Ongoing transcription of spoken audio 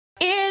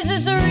Is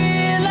this real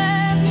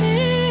and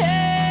me?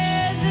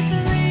 Is this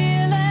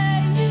real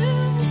and you?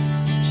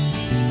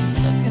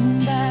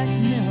 Looking back,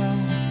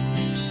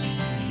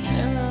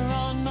 mirror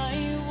on my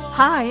wall.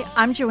 Hi,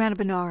 I'm Joanna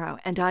Bonaro,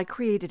 and I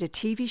created a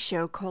TV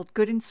show called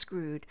Good and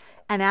Screwed,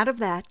 and out of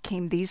that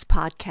came these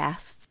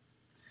podcasts.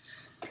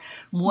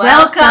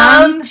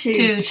 Welcome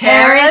to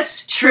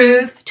Terrace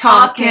Truth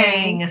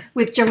Talking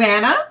with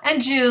Joanna and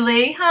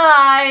Julie.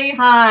 Hi.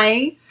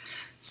 Hi.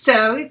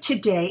 So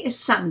today is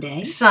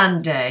Sunday.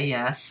 Sunday,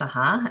 yes,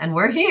 and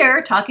we're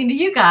here talking to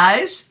you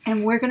guys.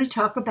 And we're going to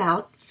talk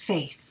about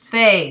faith.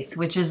 Faith,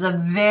 which is a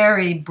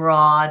very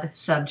broad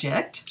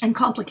subject. And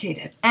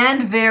complicated.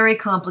 And very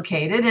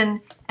complicated.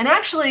 And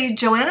actually,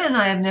 Joanna and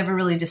I have never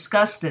really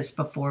discussed this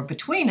before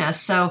between us.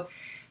 So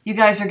you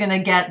guys are going to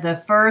get the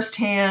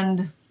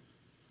first-hand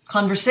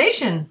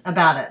conversation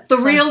about it. The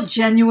real,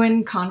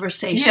 genuine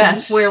conversation.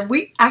 Yes. Where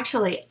we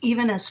actually,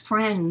 even as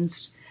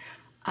friends,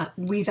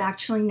 we've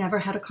actually never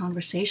had a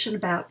conversation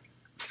about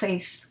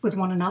faith with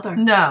one another.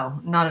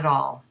 No, not at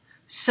all.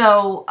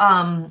 So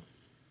I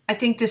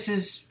think this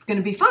is going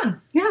to be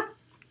fun. Yeah.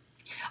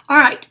 All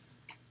right.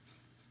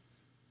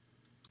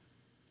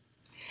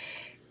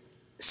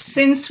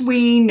 Since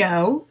we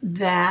know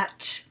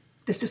that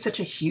this is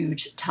such a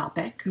huge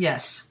topic,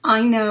 Yes.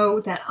 I know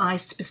that I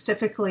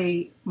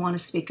specifically want to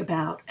speak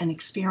about an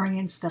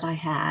experience that I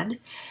had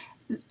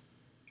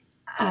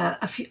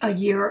a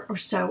year or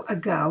so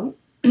ago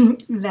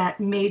that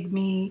made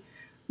me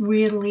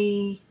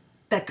really,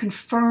 that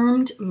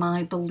confirmed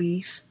my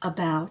belief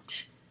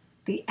about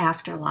the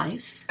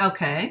afterlife.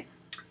 Okay.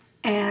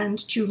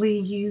 And Julie,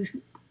 you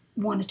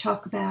want to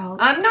talk about?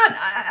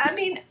 I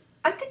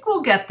think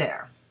we'll get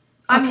there.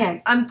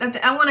 Okay.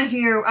 I want to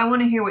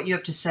hear what you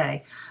have to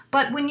say.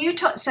 But when you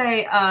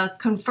say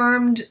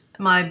confirmed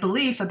my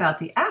belief about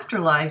the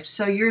afterlife,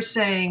 so you're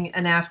saying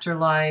an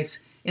afterlife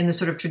in the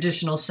sort of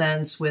traditional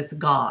sense with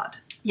God.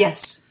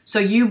 Yes. So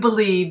you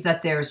believe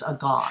that there's a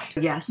God.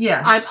 Yes.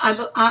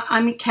 Yes.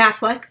 I'm a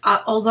Catholic,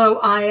 although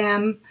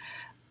I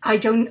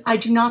do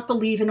not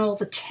believe in all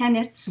the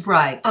tenets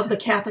Right. of the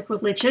Catholic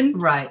religion.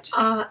 Right.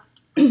 I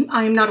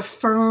am not a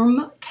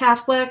firm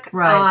Catholic.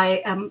 Right.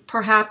 I am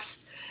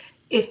perhaps,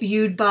 if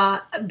viewed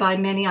by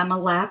many, I'm a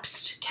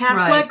lapsed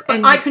Catholic, Right. but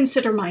And I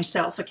consider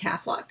myself a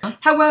Catholic.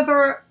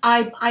 However,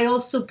 I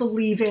also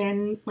believe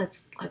in,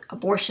 like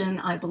abortion.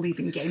 I believe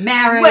in gay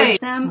marriage.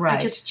 Wait, I right.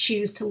 just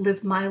choose to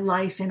live my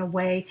life in a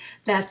way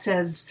that's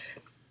as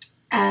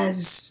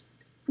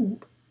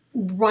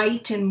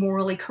right and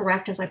morally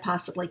correct as I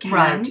possibly can.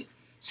 Right.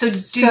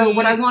 So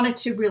what I wanted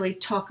to really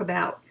talk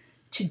about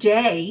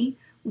today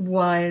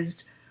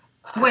was...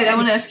 Wait, I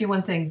want to ask you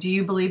one thing. Do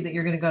you believe that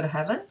you're going to go to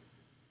heaven?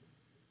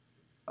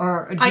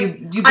 Or do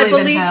you I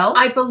believe in hell?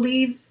 I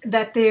believe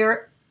that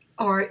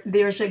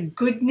there's a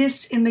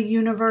goodness in the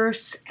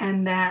universe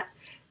and that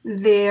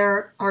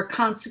there are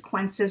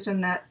consequences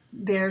and that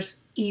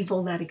there's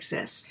evil that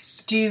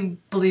exists. Do you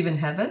believe in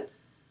heaven?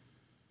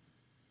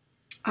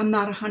 I'm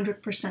not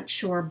 100%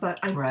 sure, but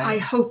Right. I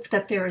hope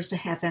that there is a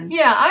heaven.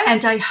 Yeah,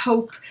 And I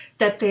hope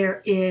that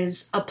there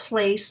is a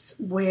place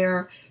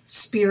where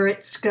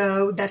spirits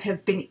go that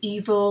have been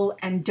evil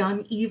and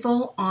done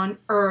evil on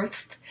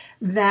earth,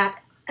 that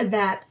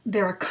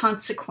there are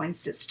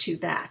consequences to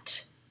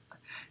that.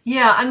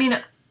 Yeah, I mean,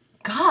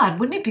 God,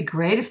 wouldn't it be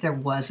great if there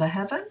was a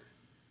heaven?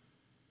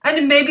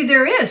 And maybe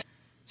there is.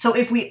 So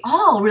if we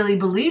all really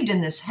believed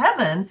in this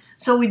heaven,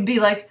 so we'd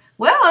be like,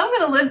 well, I'm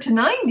going to live to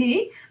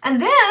 90,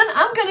 and then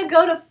I'm going to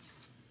go to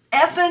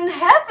effing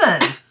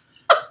heaven.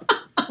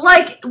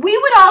 Like, we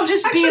would all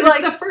just Actually, be this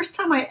like... is the first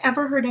time I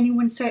ever heard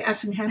anyone say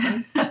F in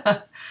heaven.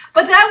 But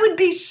that would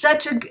be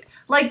such a...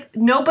 Like,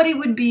 nobody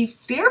would be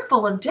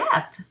fearful of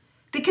death.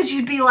 Because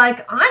you'd be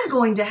like, I'm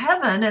going to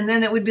heaven, and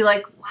then it would be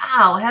like,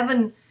 wow,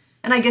 heaven...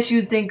 And I guess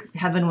you'd think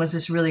heaven was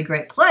this really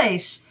great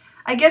place.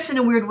 I guess in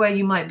a weird way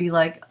you might be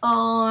like,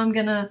 oh, I'm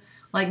going to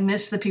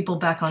miss the people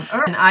back on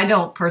earth. And I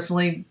don't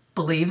personally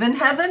believe in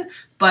heaven,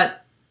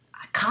 but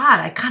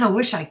God, I kind of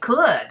wish I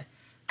could.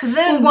 Because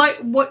then...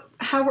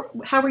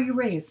 How were you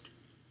raised?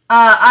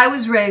 I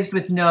was raised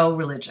with no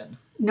religion.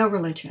 No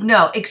religion.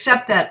 No,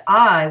 except that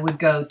I would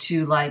go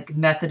to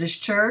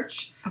Methodist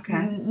church.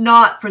 Okay.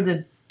 Not for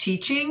the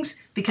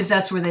teachings, because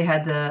that's where they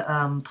had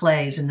the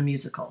plays and the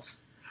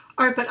musicals.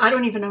 All right, but I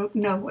don't even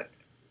know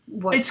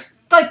what... It's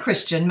like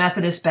Christian,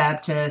 Methodist,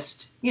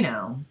 Baptist,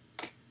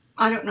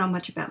 I don't know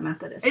much about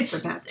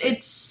Methodists or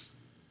Baptists.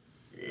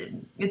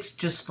 It's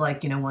just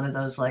one of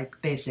those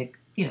basic,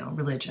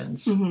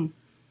 religions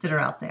that are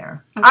out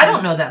there. Okay. I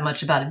don't know that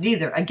much about it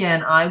either.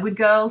 Again, I would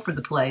go for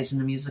the plays and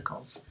the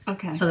musicals.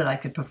 Okay. So that I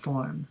could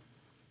perform.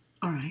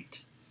 All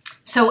right.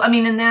 So, I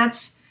mean, and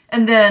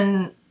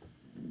then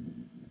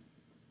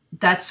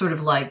that's sort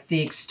of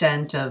the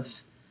extent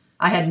of,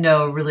 I had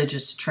no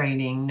religious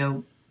training,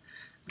 I'm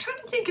trying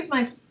to think if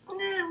my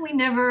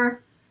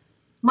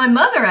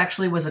mother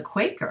actually was a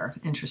Quaker,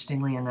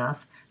 interestingly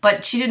enough,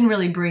 but she didn't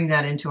really bring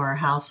that into our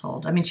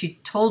household. I mean, she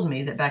told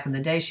me that back in the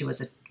day she was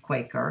a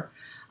Quaker,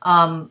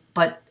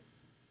 but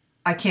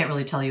I can't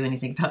really tell you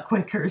anything about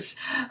Quakers.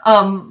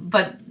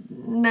 But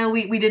no,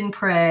 we didn't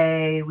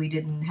pray. We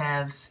didn't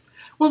have.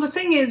 Well, the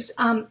thing is,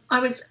 I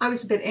was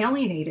a bit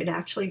alienated,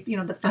 actually. You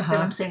know, the fact that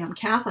I'm saying I'm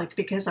Catholic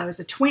because I was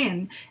a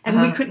twin,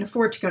 and we couldn't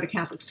afford to go to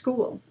Catholic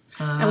school.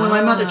 And when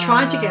my mother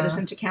tried to get us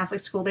into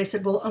Catholic school, they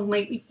said, "Well,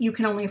 you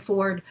can only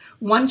afford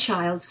one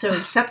child,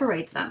 so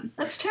separate them."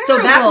 That's terrible.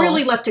 So that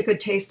really left a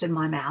good taste in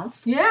my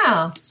mouth.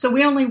 Yeah. So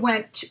we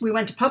went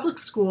to public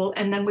school,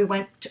 and then we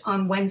went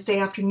on Wednesday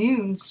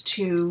afternoons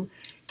to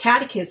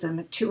catechism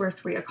at 2 or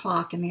 3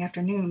 o'clock in the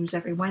afternoons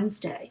every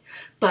Wednesday.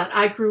 But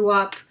I grew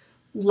up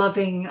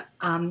loving,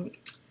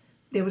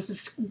 there was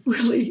this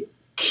really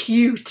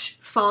cute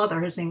father.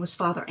 His name was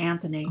Father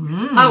Anthony.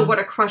 Oh, what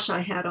a crush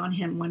I had on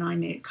him when I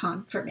made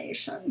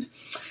confirmation.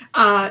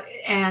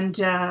 And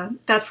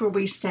that's where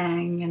we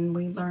sang and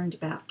we learned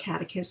about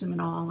catechism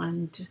and all.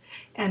 And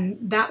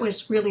that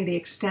was really the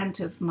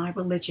extent of my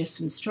religious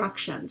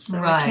instruction.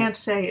 So I can't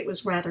say it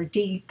was rather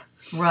deep.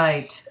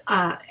 Right.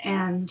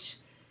 And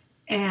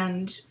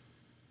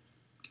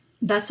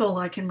that's all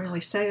I can really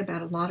say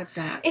about a lot of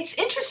that. It's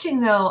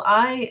interesting, though.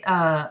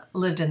 I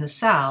lived in the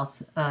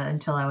South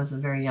until I was a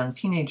very young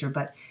teenager,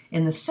 but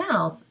in the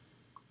South,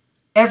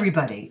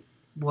 everybody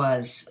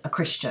was a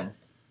Christian,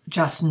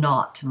 just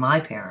not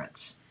my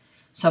parents.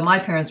 So my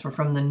parents were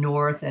from the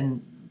North,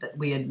 and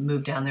we had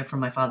moved down there for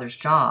my father's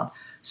job.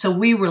 So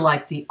we were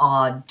like the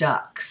odd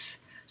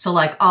ducks. So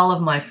like all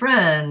of my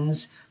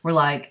friends were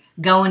like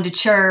going to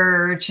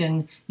church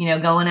and, you know,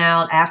 going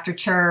out after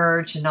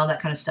church and all that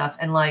kind of stuff.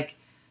 And like,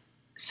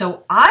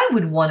 so I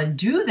would want to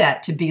do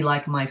that to be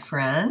like my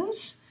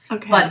friends.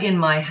 Okay. But in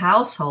my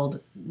household,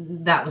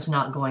 that was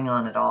not going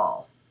on at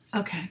all.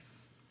 Okay.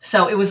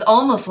 So it was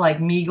almost like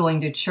me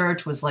going to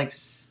church was like,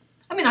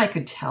 I mean, I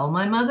could tell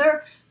my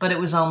mother, but it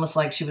was almost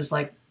like she was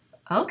like,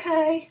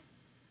 okay.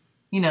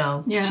 You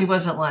know, She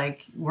wasn't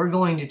like, we're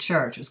going to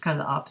church. It was kind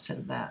of the opposite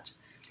of that.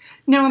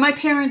 No, my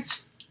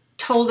parents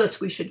told us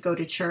we should go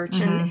to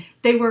church, and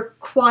they were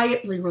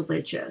quietly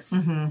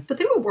religious, but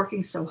they were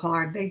working so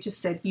hard. They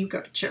just said, you go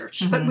to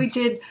church. But we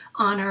did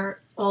honor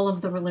all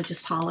of the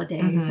religious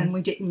holidays, and we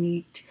didn't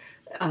meet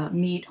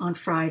on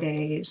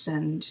Fridays,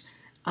 and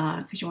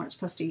because you weren't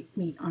supposed to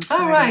meet on Fridays.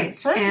 Oh, right.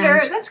 So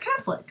that's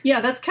Catholic.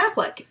 Yeah, that's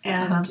Catholic.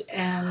 And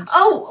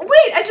oh,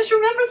 wait, I just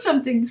remembered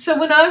something. So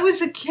when I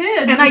was a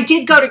kid, and I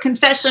did go to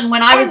confession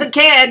when I was a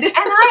kid, and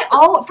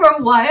for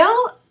a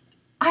while,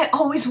 I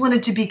always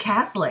wanted to be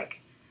Catholic.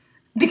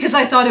 Because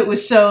I thought it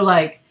was so,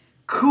 like,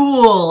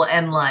 cool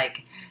and,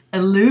 like,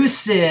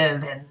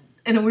 elusive and,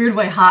 in a weird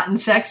way, hot and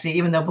sexy,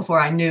 even though before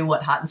I knew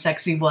what hot and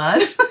sexy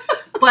was.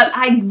 But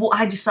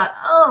I just thought,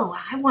 oh,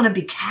 I want to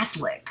be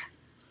Catholic.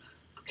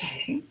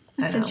 Okay.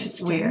 That's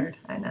interesting. Weird.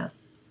 I know.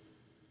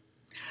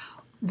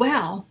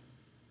 Well,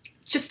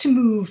 just to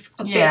move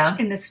a bit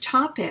in this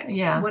topic,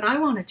 what I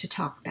wanted to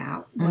talk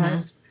about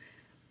was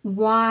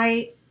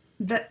what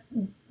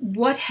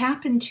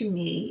happened to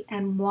me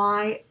and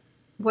what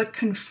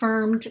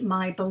confirmed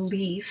my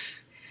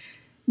belief,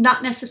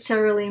 not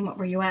necessarily in what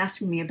were you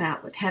asking me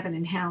about with heaven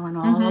and hell and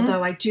all,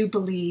 although I do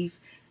believe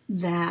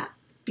that,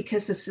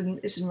 because this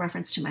is in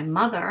reference to my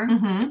mother,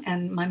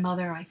 and my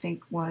mother, I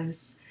think,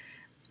 was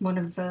one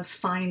of the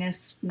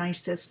finest,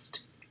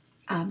 nicest,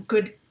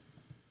 good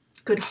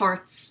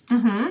hearts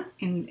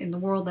in the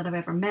world that I've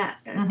ever met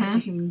as a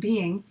human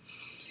being.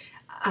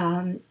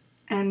 And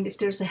if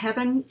there's a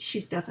heaven,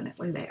 she's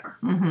definitely there.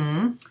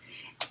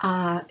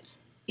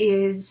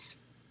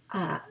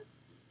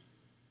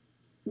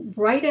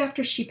 Right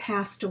after she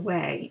passed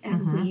away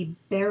and we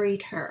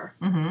buried her,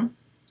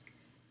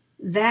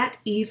 that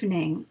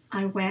evening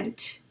I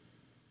went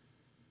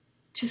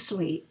to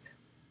sleep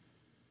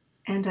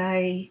and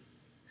I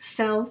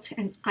felt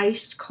an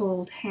ice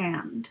cold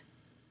hand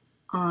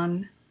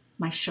on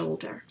my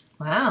shoulder.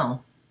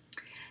 Wow.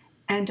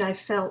 And I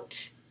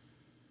felt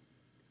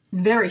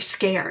very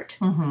scared.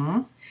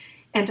 And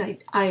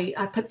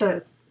I put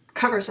the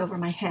covers over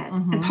my head,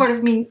 and part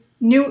of me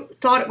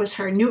thought it was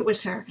her, knew it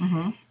was her,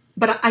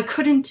 but I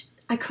couldn't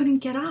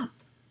get up.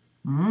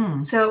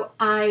 So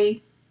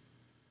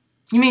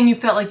You mean you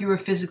felt like you were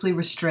physically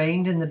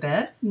restrained in the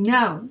bed?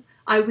 No,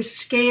 I was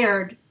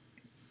scared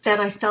that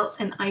I felt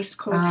an ice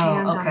cold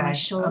hand on my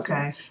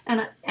shoulder,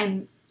 and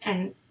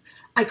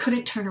I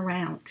couldn't turn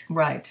around.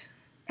 Right.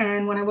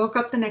 And when I woke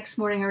up the next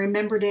morning, I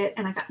remembered it,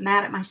 and I got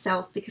mad at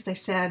myself because I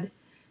said,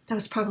 that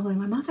was probably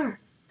my mother.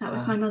 That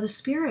was my mother's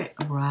spirit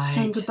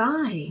saying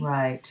goodbye.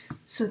 Right.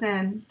 So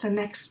then the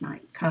next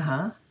night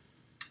comes,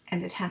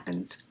 and it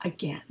happens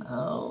again.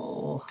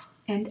 Oh.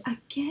 And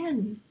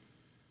again,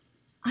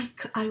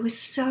 I was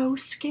so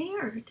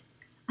scared.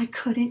 I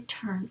couldn't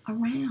turn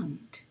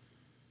around.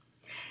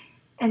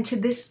 And to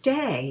this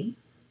day,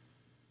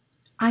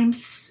 I'm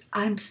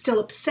still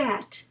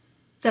upset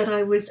that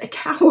I was a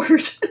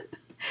coward,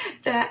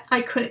 that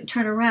I couldn't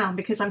turn around,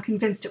 because I'm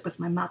convinced it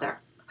was my mother.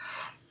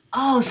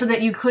 Oh, so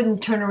that you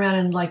couldn't turn around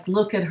and like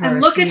look at her. And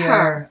look at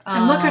her.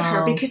 And look at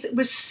her, because it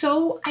was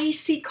so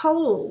icy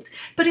cold.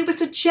 But it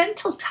was a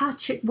gentle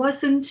touch. It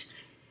wasn't,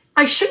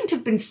 I shouldn't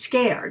have been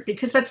scared,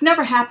 because that's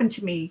never happened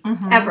to me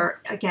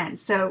ever again.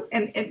 So,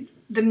 and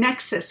the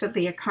nexus of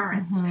the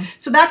occurrence.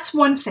 So that's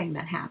one thing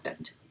that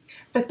happened.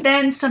 But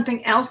then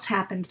something else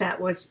happened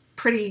that was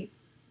pretty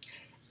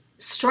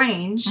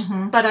strange,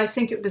 but I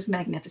think it was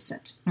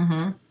magnificent.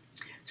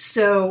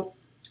 So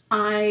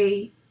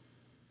when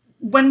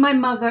my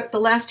mother, the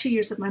last 2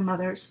 years of my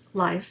mother's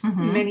life,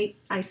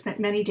 I spent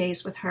many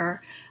days with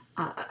her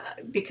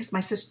because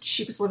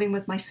she was living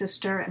with my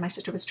sister, and my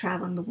sister was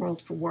traveling the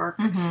world for work.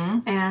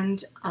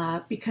 And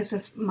because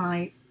of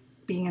my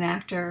being an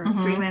actor,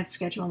 freelance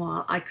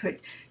schedule, I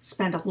could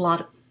spend a lot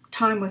of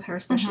time with her,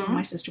 especially when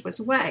my sister was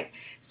away.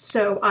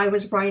 So I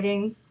was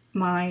writing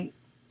my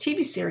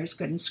TV series,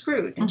 Good and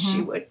Screwed, and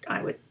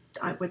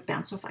I would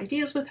bounce off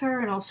ideas with her,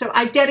 and also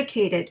I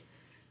dedicated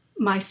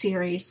my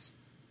series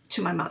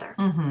to my mother,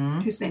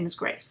 whose name is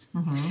Grace.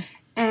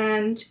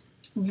 And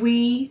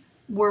we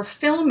were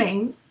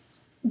filming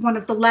one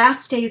of the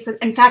last days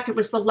in fact, it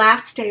was the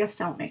last day of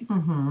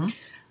filming.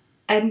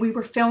 And we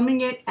were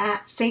filming it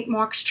at St.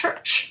 Mark's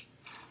Church,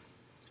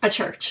 a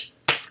church.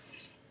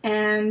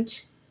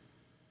 And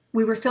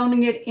we were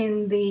filming it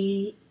in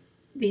the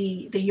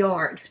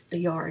yard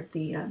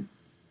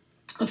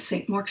of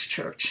St. Mark's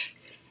Church.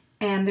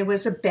 And there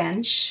was a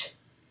bench,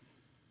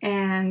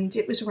 and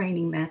it was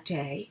raining that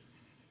day.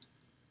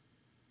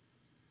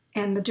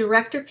 And the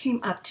director came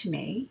up to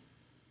me,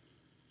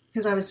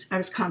 because I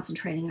was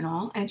concentrating and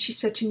all, and she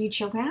said to me,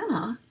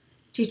 "Joanna,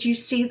 did you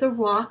see the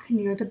rock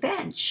near the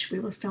bench?" We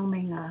were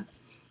filming a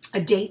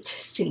date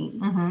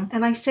scene.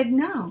 And I said,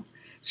 "No."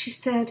 She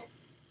said,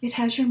 "It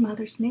has your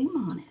mother's name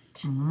on it."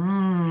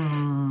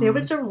 There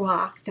was a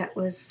rock that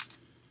was,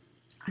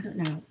 I don't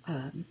know,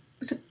 it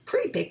was a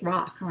pretty big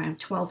rock, around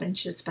 12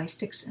 inches by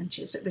 6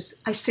 inches.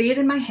 I see it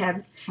in my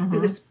head. It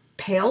was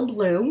pale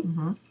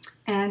blue,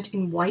 and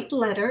in white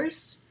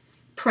letters,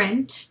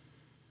 print,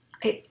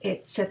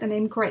 it said the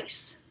name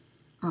Grace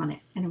on it,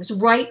 and it was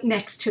right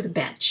next to the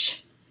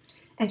bench.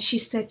 And she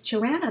said,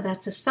 "Joanna,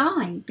 that's a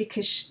sign,"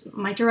 because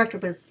my director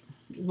was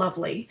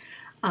lovely.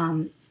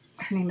 Her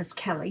name is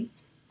Kelly,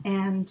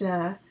 and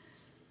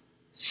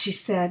she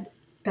said,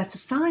 "That's a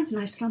sign." And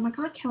I said, "Oh my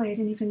God, Kelly, I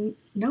didn't even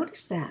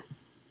notice that."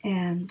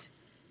 And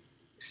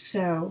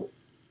so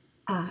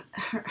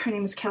her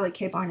name is Kelly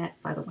K. Barnett,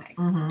 by the way.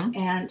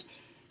 And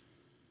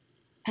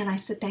I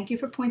said, "Thank you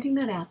for pointing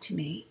that out to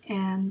me."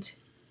 And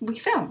we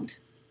filmed.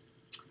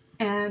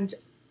 And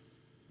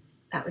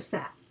that was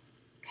that.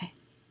 Okay.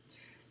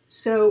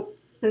 So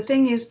the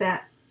thing is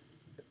that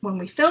when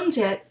we filmed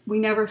it, we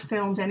never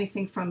filmed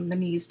anything from the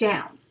knees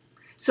down.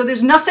 So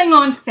there's nothing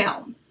on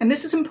film. And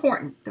this is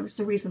important. There was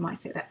a reason why I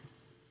say that.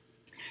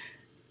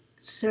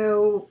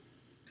 So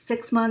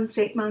 6 months,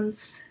 8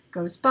 months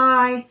goes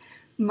by.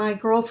 My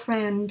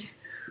girlfriend,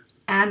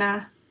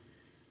 Anna,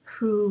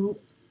 who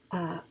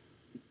had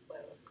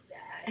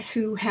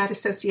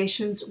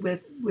associations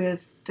with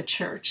the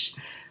church,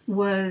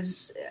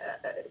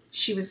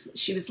 she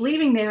was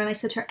leaving there, and I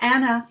said to her,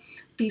 "Anna,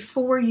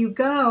 before you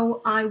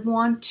go, I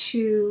want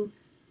to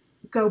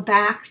go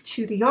back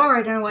to the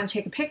yard and I want to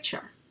take a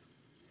picture."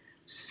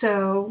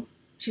 So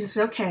she says,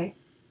 "Okay,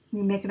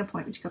 we make an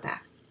appointment to go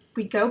back."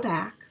 We go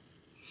back,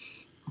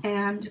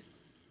 and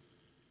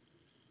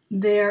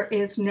there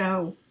is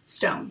no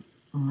stone.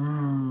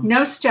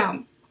 No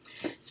stone.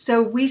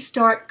 So we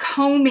start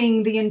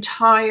combing the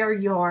entire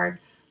yard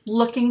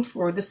looking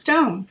for the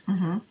stone.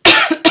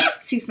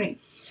 Excuse me.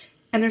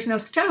 And there's no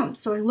stone.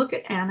 So I look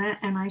at Anna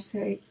and I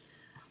say,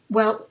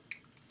 "Well,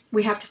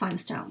 we have to find a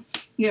stone."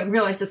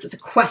 Realize this is a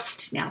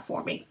quest now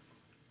for me.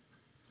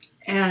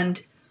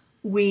 And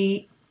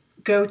we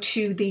go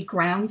to the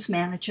grounds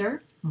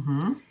manager,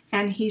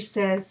 and he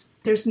says,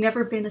 "There's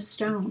never been a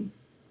stone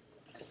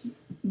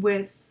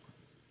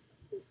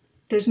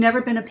there's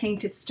never been a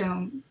painted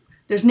stone.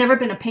 There's never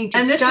been a painted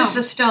stone." And this is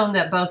the stone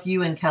that both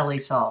you and Kelly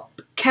saw.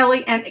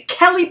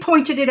 Kelly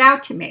pointed it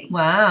out to me.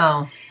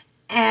 Wow.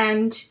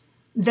 And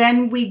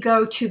then we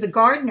go to the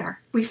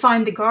gardener. We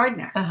find the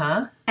gardener.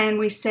 And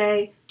we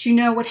say, "Do you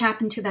know what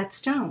happened to that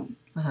stone?"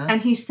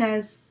 And he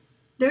says,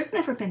 "There's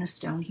never been a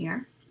stone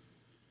here."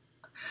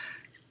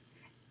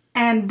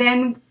 And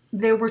then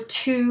there were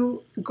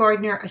 2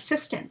 gardener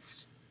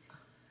assistants.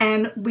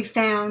 And we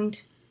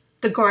found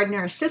the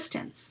gardener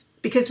assistants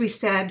because we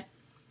said,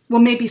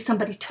 well, maybe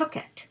somebody took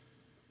it.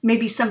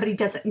 Maybe somebody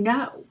doesn't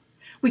know.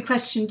 We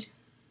questioned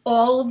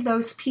all of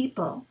those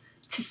people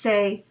to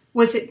say,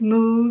 was it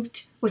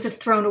moved? Was it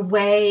thrown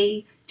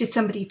away? Did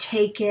somebody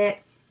take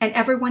it? And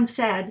everyone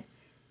said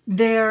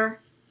there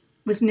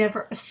was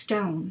never a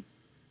stone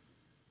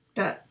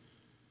that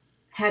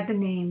had the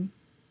name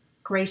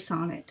Grace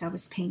on it that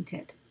was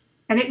painted.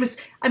 And it was,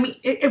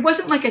 it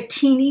wasn't like a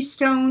teeny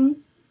stone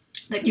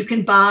that you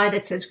can buy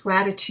that says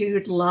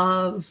gratitude,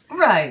 love.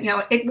 Right.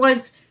 It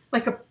was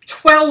like a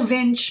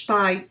 12-inch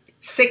by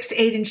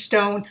 8-inch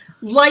stone,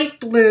 light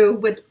blue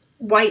with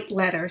white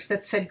letters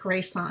that said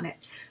Grace on it.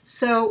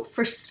 So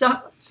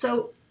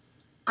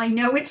I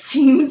know it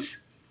seems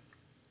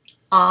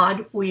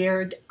odd,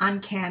 weird,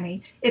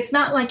 uncanny. It's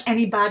not like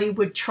anybody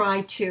would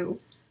try to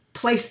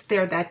place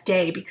there that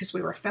day because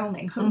we were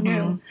filming. Who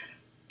knew?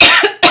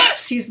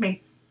 Excuse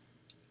me.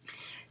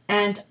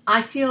 And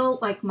I feel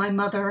like my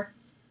mother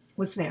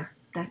was there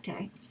that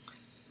day.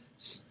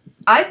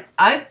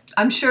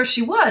 I'm sure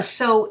she was.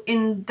 So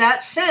in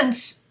that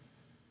sense,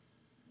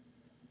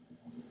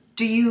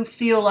 do you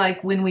feel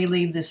like when we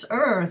leave this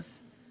earth,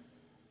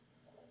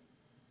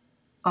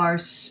 our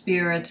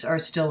spirits are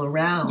still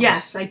around?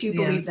 Yes, I do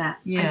believe that. I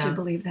Yeah. do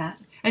believe that.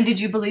 And did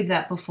you believe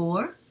that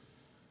before?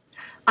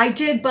 I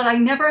did, but I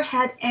never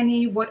had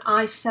any what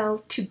I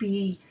felt to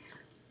be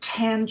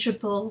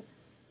tangible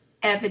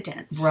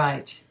evidence.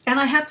 Right. And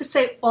I have to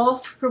say, all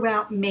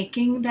throughout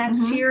making that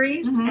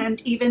series, and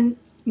even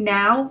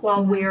now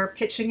while we're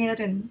pitching it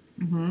and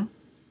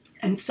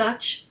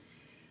such,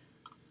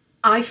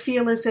 I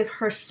feel as if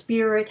her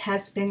spirit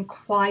has been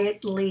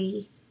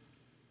quietly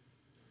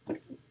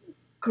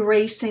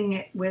gracing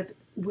it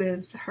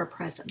with her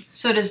presence.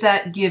 So does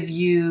that give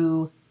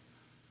you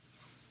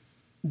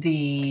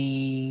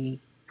the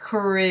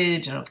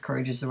courage, I don't know if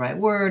courage is the right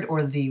word,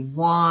 or the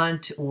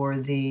want or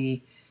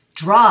the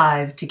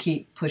drive to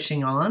keep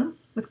pushing on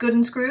with Good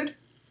and Screwed?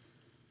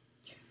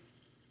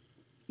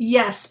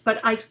 Yes,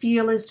 but I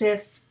feel as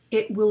if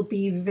it will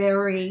be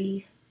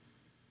very,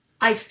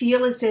 I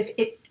feel as if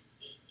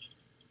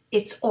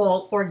it's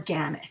all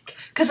organic.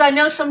 Because I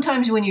know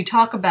sometimes when you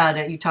talk about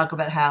it, you talk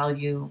about how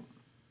you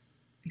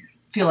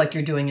feel like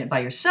you're doing it by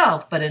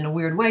yourself, but in a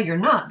weird way you're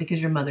not,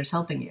 because your mother's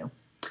helping you.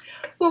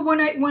 Well,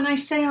 when I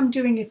say I'm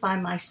doing it by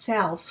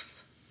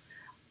myself,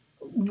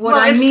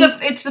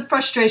 It's the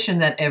frustration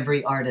that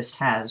every artist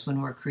has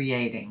when we're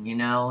creating, you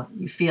know?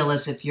 You feel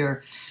as if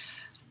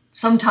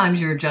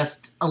sometimes you're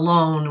just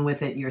alone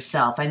with it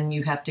yourself and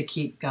you have to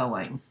keep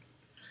going.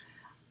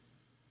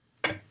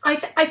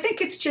 I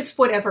think it's just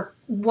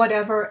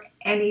whatever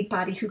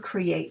anybody who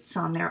creates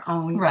on their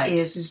own Right.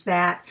 is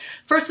that,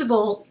 first of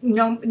all,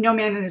 no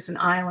man is an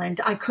island.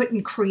 I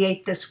couldn't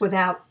create this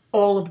without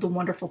all of the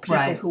wonderful people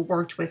Right. who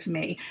worked with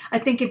me. I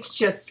think it's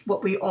just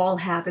what we all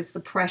have is the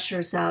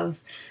pressures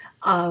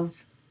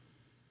of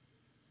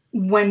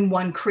when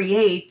one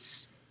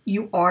creates,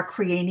 you are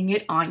creating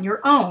it on your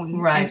own.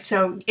 Right. And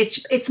so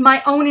it's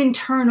my own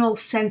internal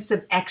sense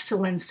of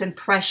excellence and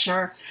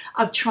pressure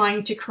of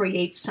trying to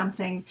create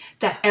something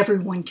that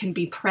everyone can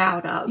be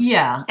proud of.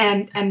 Yeah.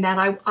 And that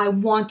I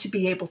want to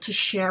be able to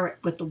share it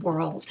with the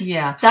world.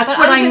 Yeah. That's But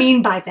what I'm I just-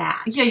 mean by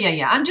that.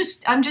 Yeah.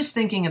 I'm just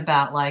thinking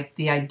about like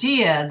the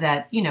idea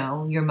that, you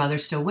know, your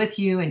mother's still with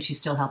you and she's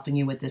still helping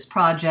you with this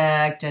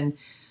project and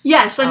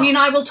Yes, I mean,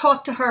 I will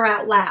talk to her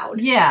out loud.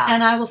 yeah.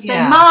 And I will say,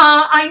 Yeah.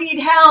 Ma, I need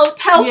help.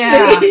 Help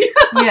Yeah. me.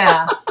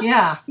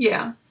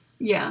 Yeah.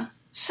 Yeah.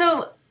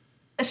 So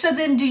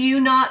then do you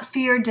not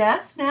fear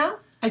death now?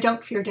 I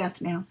don't fear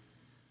death now.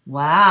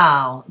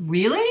 Wow.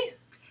 Really?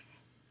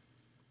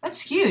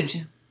 That's huge.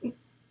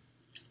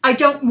 I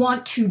don't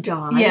want to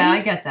die. Yeah,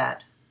 I get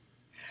that.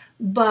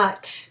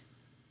 But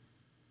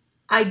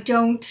I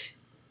don't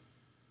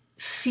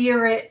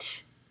fear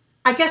it.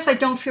 I guess I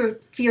don't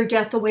fear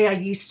death the way I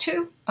used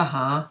to.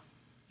 Uh-huh.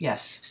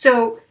 Yes.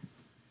 So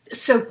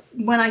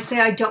when I say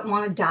I don't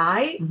want to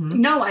die,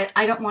 no,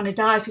 I don't want to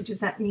die. So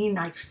does that mean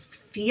I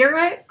fear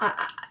it?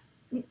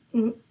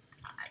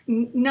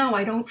 No,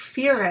 I don't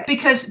fear it.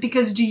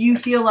 Because do you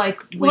feel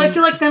like Well, I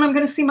feel like then I'm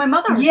going to see my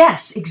mother.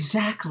 Yes,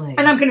 exactly.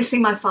 And I'm going to see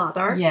my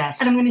father. Yes.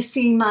 And I'm going to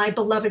see my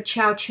beloved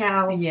Chow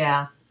Chow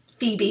Yeah.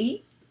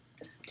 Phoebe,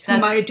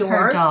 whom That's I adore.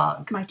 her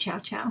dog. My Chow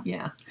Chow.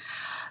 Yeah.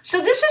 So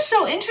this is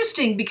so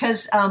interesting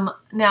because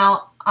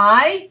now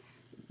I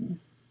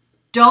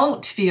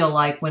don't feel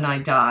like when I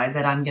die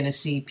that I'm going to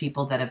see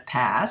people that have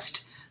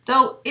passed.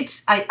 Though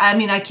I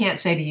mean, I can't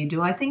say to you,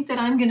 do I think that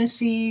I'm going to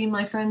see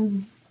my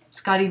friend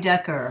Scotty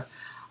Decker?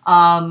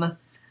 No,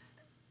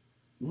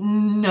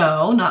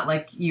 not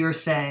like you're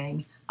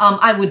saying.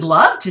 I would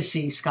love to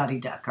see Scotty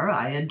Decker.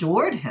 I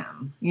adored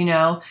him. You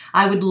know,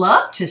 I would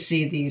love to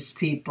see these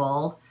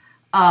people.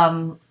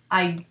 But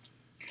I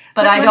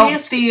let me don't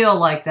ask feel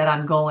like that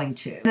I'm going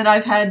to. That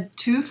I've had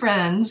 2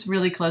 friends,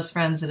 really close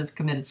friends, that have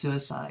committed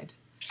suicide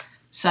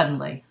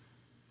suddenly.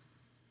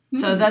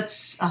 So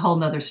that's a whole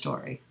nother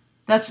story.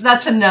 That's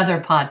another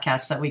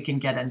podcast that we can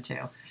get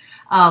into.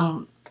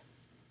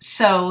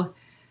 So,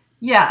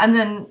 yeah, and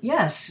then,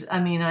 yes, I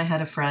mean, I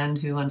had a friend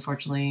who,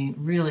 unfortunately,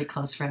 really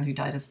close friend who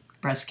died of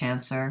breast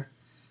cancer.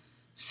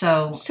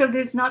 So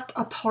there's not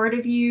a part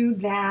of you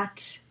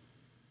that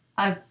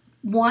I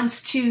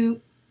wants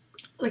to,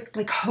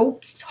 like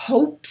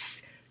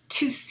hopes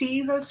to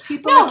see those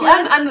people no,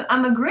 again?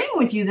 I'm agreeing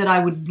with you that I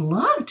would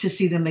love to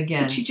see them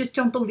again. But you just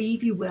don't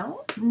believe you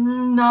will?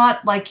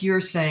 Not like you're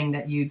saying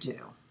that you do.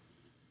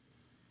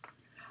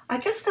 I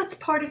guess that's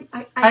part of.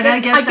 I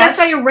guess guess I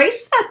that's-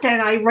 erased that.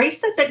 Then I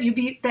erased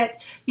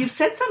that you've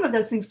said some of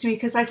those things to me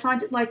because I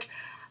find it like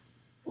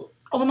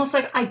almost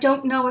like I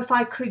don't know if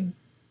I could.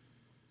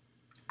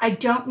 I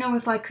don't know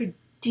if I could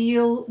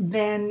deal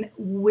then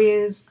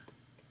with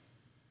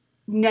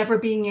never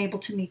being able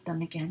to meet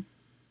them again.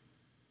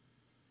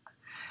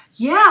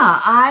 Yeah,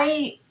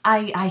 I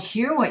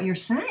hear what you're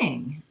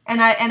saying,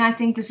 and I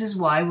think this is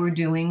why we're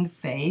doing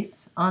Faith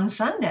on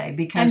Sunday,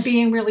 because And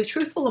being really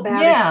truthful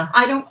about Yeah.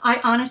 it. I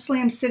honestly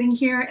am sitting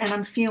here and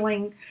I'm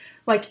feeling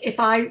Like if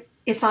I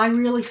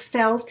really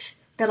felt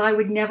that I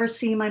would never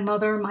see my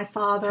mother, my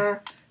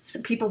father,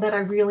 people that I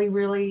really,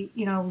 really,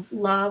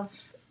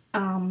 love,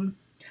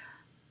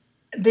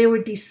 there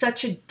would be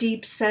such a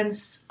deep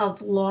sense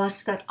of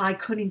loss that I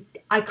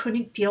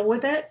couldn't deal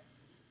with it.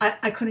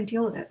 I couldn't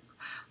deal with it.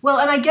 Well,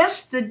 and I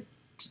guess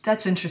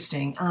that's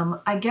interesting.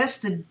 I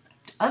guess the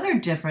other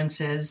difference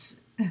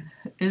is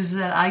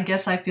that I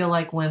guess I feel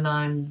like when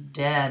I'm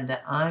dead,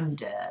 I'm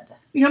dead.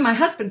 My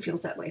husband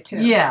feels that way too.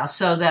 Yeah,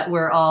 so that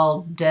we're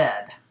all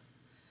dead.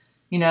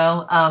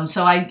 So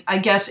I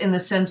guess in the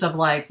sense of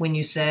like when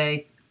you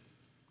say,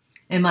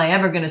 am I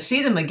ever going to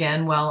see them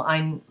again? Well,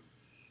 I'm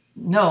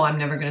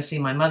never going to see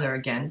my mother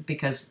again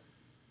because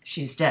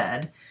she's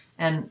dead.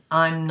 And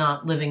I'm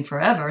not living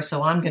forever,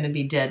 so I'm going to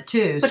be dead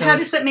too. But so how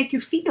does that make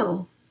you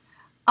feel?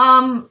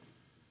 I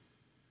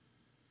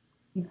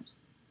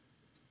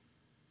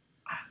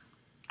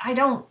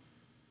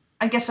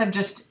guess I've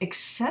just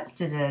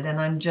accepted it,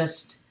 and I'm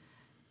just,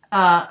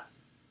 I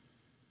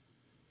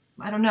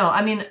don't know.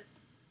 I mean,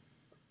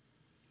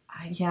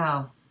 I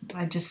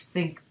just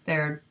think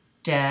they're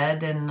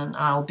dead, and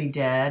I'll be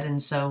dead,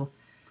 and so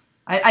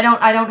I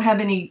don't have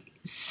any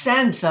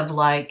sense of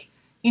like,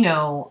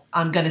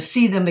 I'm going to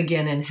see them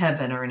again in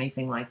heaven or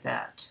anything like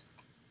that.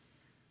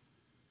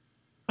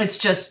 It's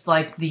just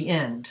like the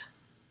end.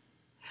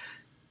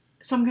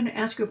 So I'm going to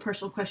ask you a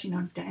personal question. You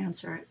don't have to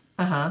answer it.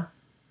 Uh-huh.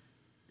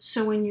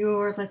 So when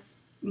your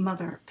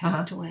mother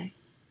passed away,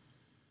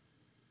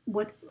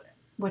 what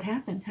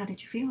happened? How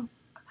did you feel?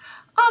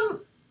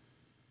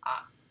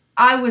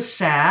 I was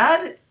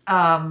sad.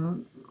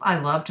 I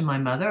loved my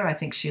mother. I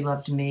think she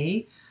loved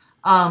me.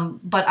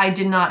 But I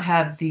did not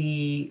have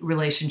the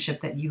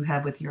relationship that you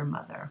have with your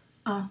mother.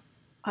 Oh,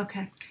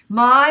 okay.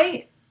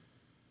 My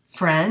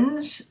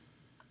friends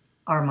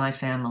are my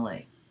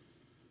family.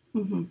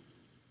 Mm-hmm.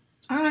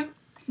 All right.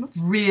 Oops.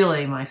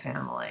 Really my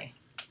family.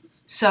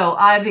 So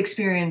I've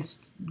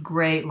experienced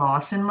great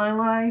loss in my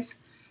life,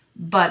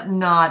 but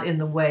not in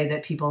the way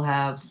that people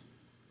have.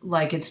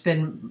 Like it's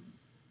been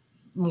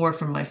more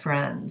from my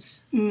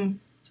friends. Mm.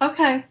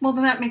 Okay, well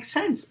then that makes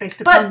sense based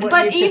upon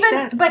what you just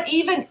said. But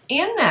even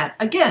in that,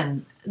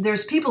 again,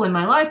 there's people in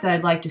my life that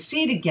I'd like to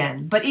see it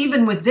again. But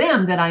even with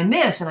them that I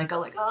miss, and I go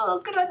like,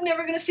 oh, good, I'm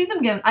never going to see them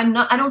again.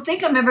 I don't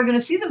think I'm ever going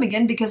to see them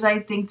again because I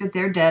think that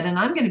they're dead and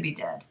I'm going to be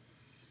dead.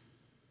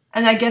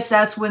 And I guess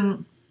that's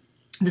when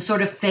the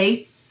sort of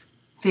faith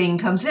thing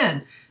comes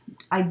in.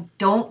 I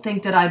don't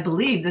think that I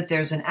believe that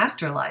there's an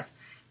afterlife.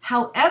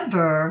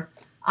 However,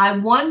 I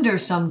wonder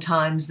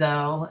sometimes,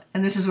 though,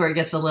 and this is where it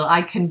gets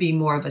I can be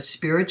more of a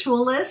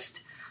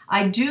spiritualist.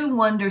 I do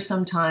wonder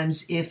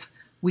sometimes if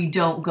we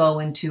don't go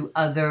into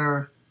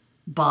other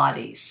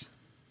bodies.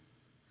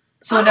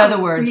 So in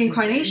other words,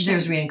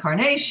 there's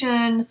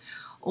reincarnation,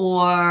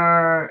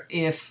 or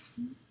if,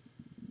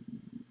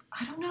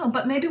 I don't know,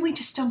 but maybe we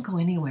just don't go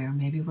anywhere.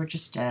 Maybe we're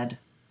just dead.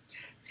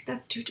 See,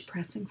 that's too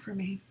depressing for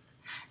me.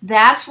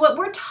 That's what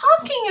we're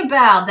talking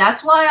about.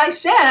 That's why I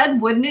said,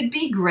 wouldn't it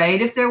be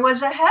great if there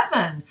was a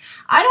heaven?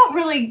 I don't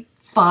really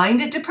find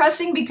it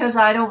depressing because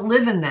I don't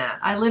live in that.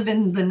 I live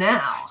in the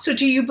now. So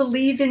do you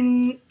believe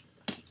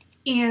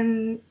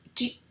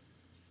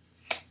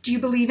do you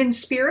believe in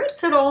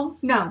spirits at all?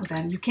 No,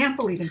 then you can't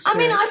believe in spirits. I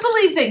mean, I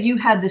believe that you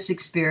had this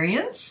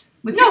experience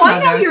with your mother.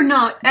 No, I know you're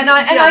not. And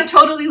I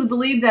totally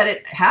believe that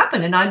it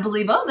happened. And I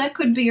believe, that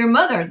could be your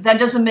mother. That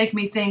doesn't make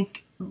me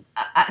think.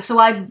 So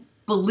I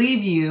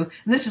believe you.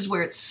 And this is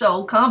where it's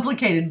so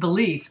complicated,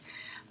 belief.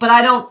 But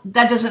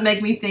that doesn't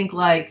make me think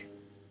like,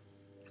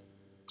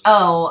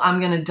 I'm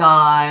going to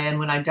die. And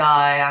when I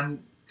die,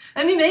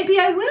 maybe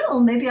I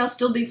will. Maybe I'll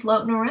still be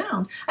floating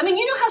around. I mean,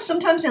 you know how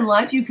sometimes in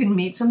life you can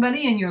meet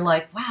somebody and you're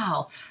like,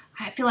 wow,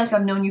 I feel like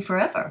I've known you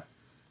forever.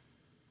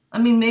 I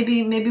mean,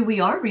 maybe we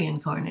are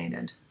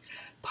reincarnated.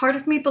 Part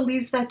of me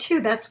believes that too.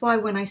 That's why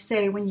when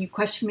you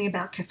question me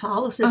about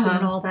Catholicism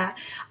and all that,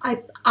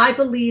 I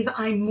believe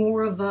I'm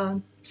more of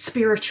a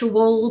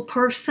spiritual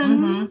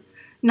person,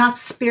 not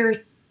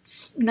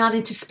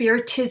into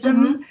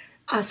spiritism.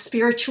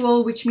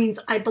 Spiritual, which means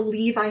I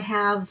believe I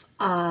have.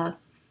 I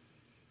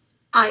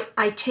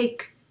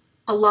take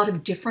a lot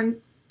of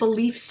different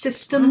belief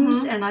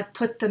systems and I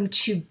put them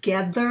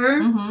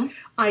together.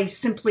 I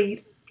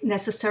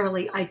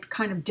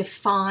kind of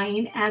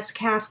define as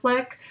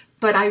Catholic,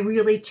 but I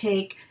really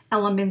take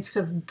elements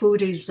of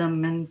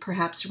Buddhism and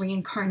perhaps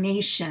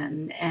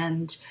reincarnation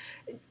and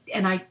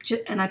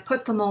I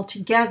put them all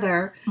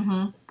together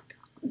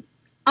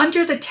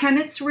under the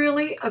tenets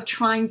really of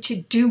trying to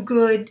do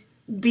good,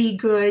 be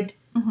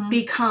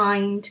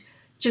kind,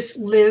 just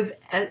live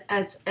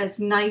as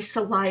nice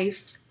a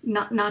life,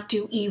 not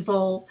do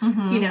evil,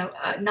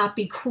 not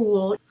be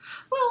cruel.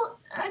 Well,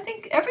 I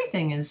think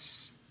everything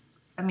is.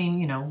 I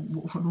mean,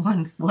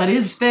 what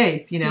is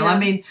faith? Yeah. I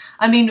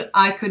mean,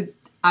 I could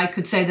I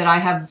could say that I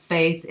have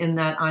faith in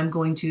that I'm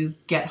going to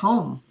get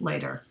home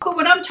later. But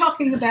what I'm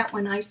talking about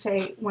when I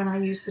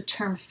use the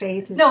term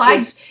faith is, No,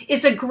 is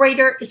either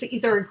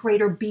a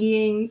greater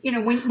being,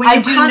 when I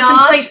you do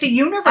contemplate not- the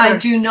universe. I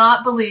do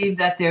not believe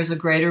that there's a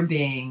greater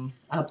being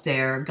up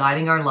there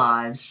guiding our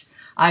lives.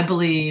 I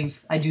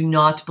do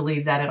not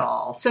believe that at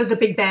all. So the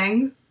Big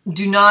Bang?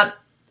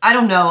 I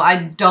don't know. I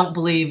don't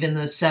believe in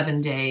the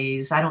 7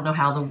 days. I don't know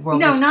how the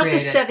world was No, not created.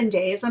 the 7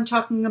 days. I'm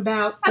talking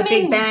about the I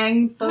mean- Big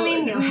Bang. But, I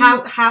mean,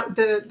 how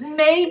the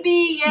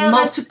Maybe, yeah.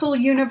 multiple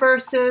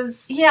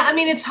universes. Yeah, I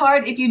mean, it's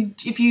hard if you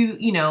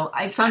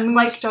Sun,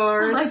 moon,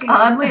 stars. Like,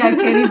 oddly, I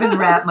can't even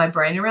wrap my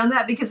brain around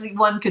that, because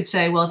one could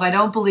say, well, if I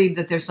don't believe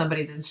that there's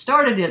somebody that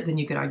started it, then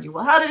you could argue,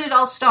 well, how did it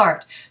all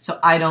start? So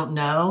I don't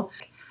know.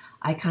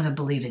 I kind of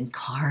believe in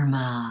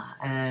karma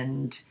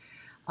and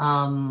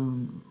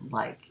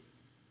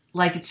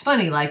like it's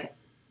funny, like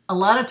a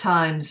lot of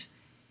times,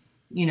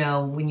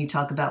 when you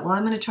talk about, well,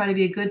 I'm going to try to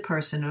be a good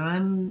person,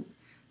 or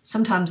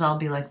sometimes I'll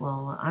be like,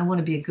 well, I want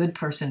to be a good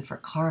person for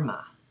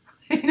karma.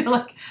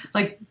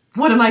 like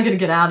what am I going to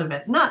get out of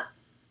it? Not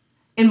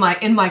in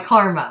my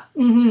karma,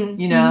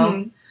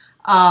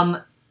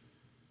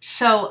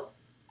 So,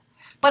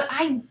 but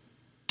I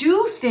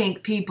do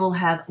think people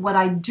what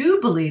I do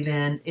believe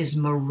in is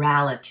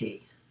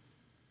morality.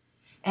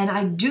 And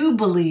I do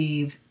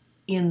believe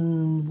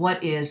in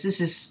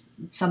this is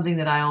something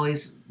that I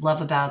always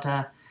love about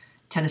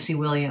Tennessee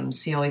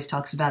Williams. He always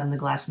talks about in The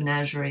Glass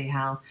Menagerie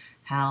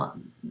how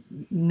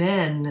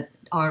men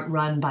aren't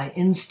run by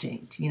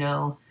instinct.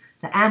 The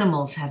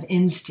animals have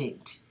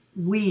instinct.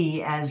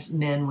 We, as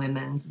men,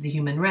 women, the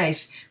human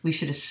race, we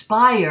should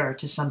aspire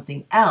to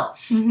something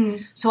else.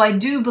 Mm-hmm. So I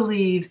do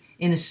believe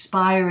in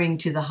aspiring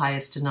to the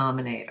highest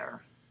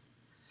denominator,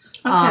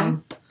 Okay.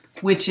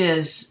 which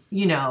is,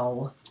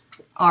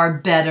 our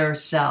better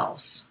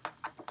selves.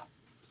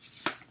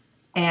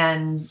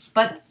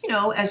 But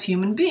as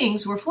human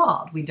beings, we're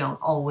flawed. We don't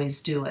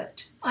always do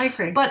it. I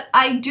agree. But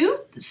I do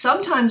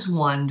sometimes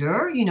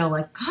wonder,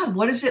 like, God,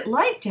 what is it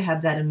like to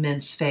have that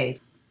immense faith?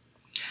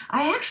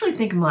 I actually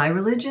think my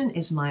religion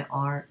is my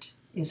art,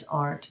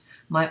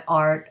 My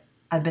art,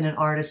 I've been an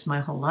artist my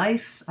whole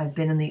life. I've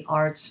been in the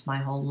arts my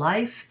whole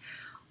life.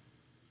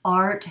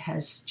 Art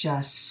has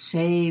just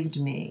saved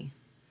me.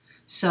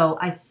 So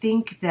I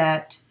think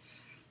that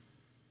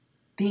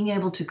being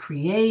able to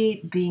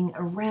create, being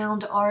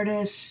around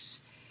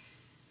artists,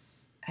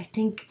 I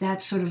think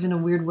that sort of in a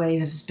weird way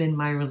has been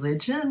my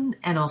religion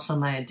and also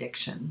my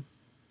addiction.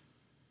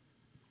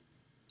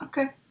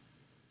 Okay.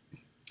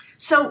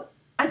 So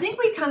I think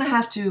we kind of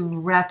have to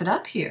wrap it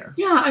up here.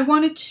 Yeah, I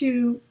wanted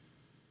to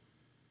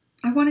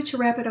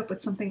wrap it up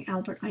with something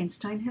Albert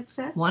Einstein had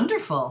said,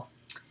 Wonderful.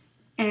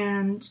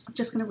 and I'm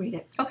just going to read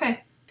it.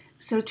 Okay.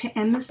 So to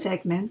end the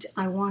segment,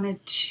 I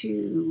wanted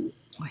to...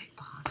 Wait,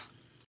 pause.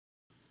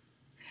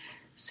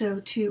 So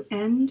to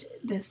end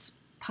this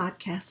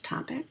podcast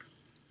topic,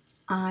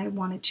 I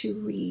wanted to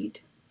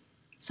read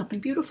something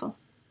beautiful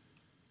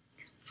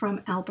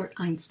from Albert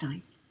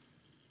Einstein.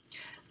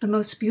 The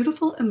most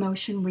beautiful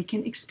emotion we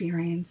can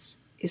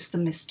experience is the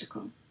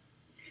mystical.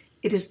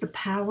 It is the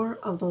power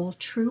of all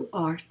true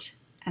art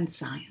and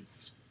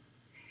science.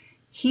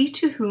 He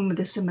to whom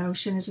this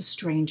emotion is a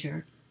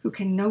stranger, who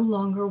can no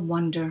longer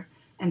wonder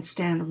and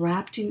stand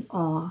wrapped in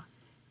awe,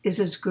 is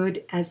as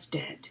good as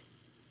dead.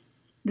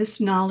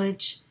 This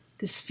knowledge,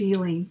 this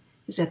feeling,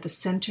 is at the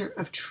center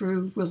of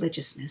true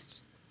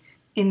religiousness.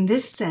 In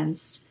this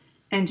sense,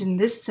 and in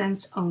this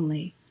sense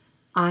only,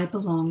 I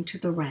belong to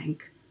the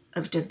rank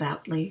of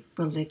devoutly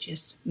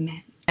religious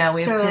men. Yeah,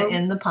 we have So- to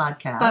end the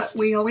podcast. But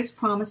we always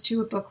promised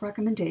you a book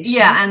recommendation.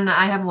 Yeah, and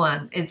I have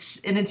one.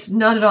 It's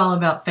not at all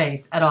about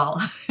faith at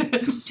all.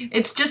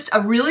 It's just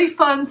a really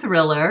fun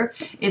thriller.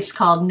 It's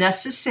called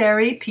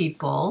Necessary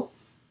People.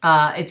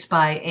 It's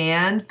by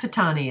Anne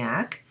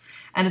Petaniak.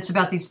 And it's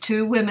about these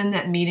two women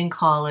that meet in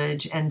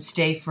college and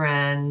stay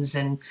friends,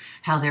 and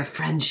how their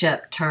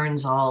friendship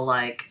turns all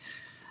like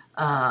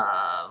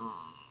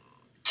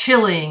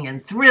chilling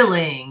and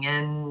thrilling.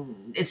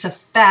 And it's a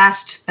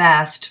fast,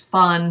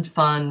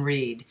 fun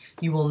read.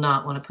 You will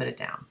not want to put it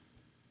down.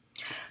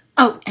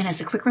 Oh, and as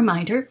a quick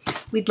reminder,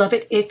 we'd love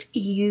it if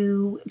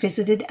you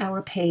visited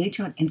our page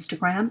on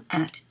Instagram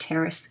at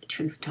Terrace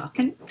Truth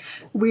Talkin',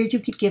 where you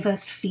could give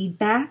us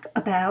feedback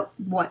about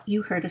what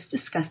you heard us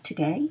discuss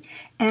today,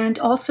 and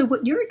also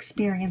what your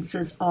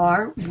experiences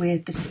are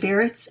with the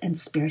spirits and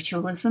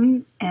spiritualism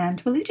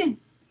and religion.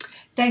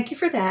 Thank you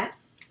for that.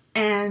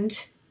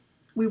 And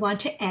we want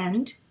to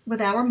end with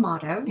our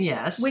motto,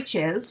 Yes. which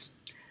is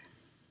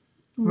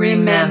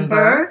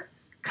Remember,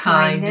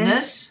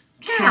 kindness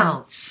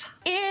counts.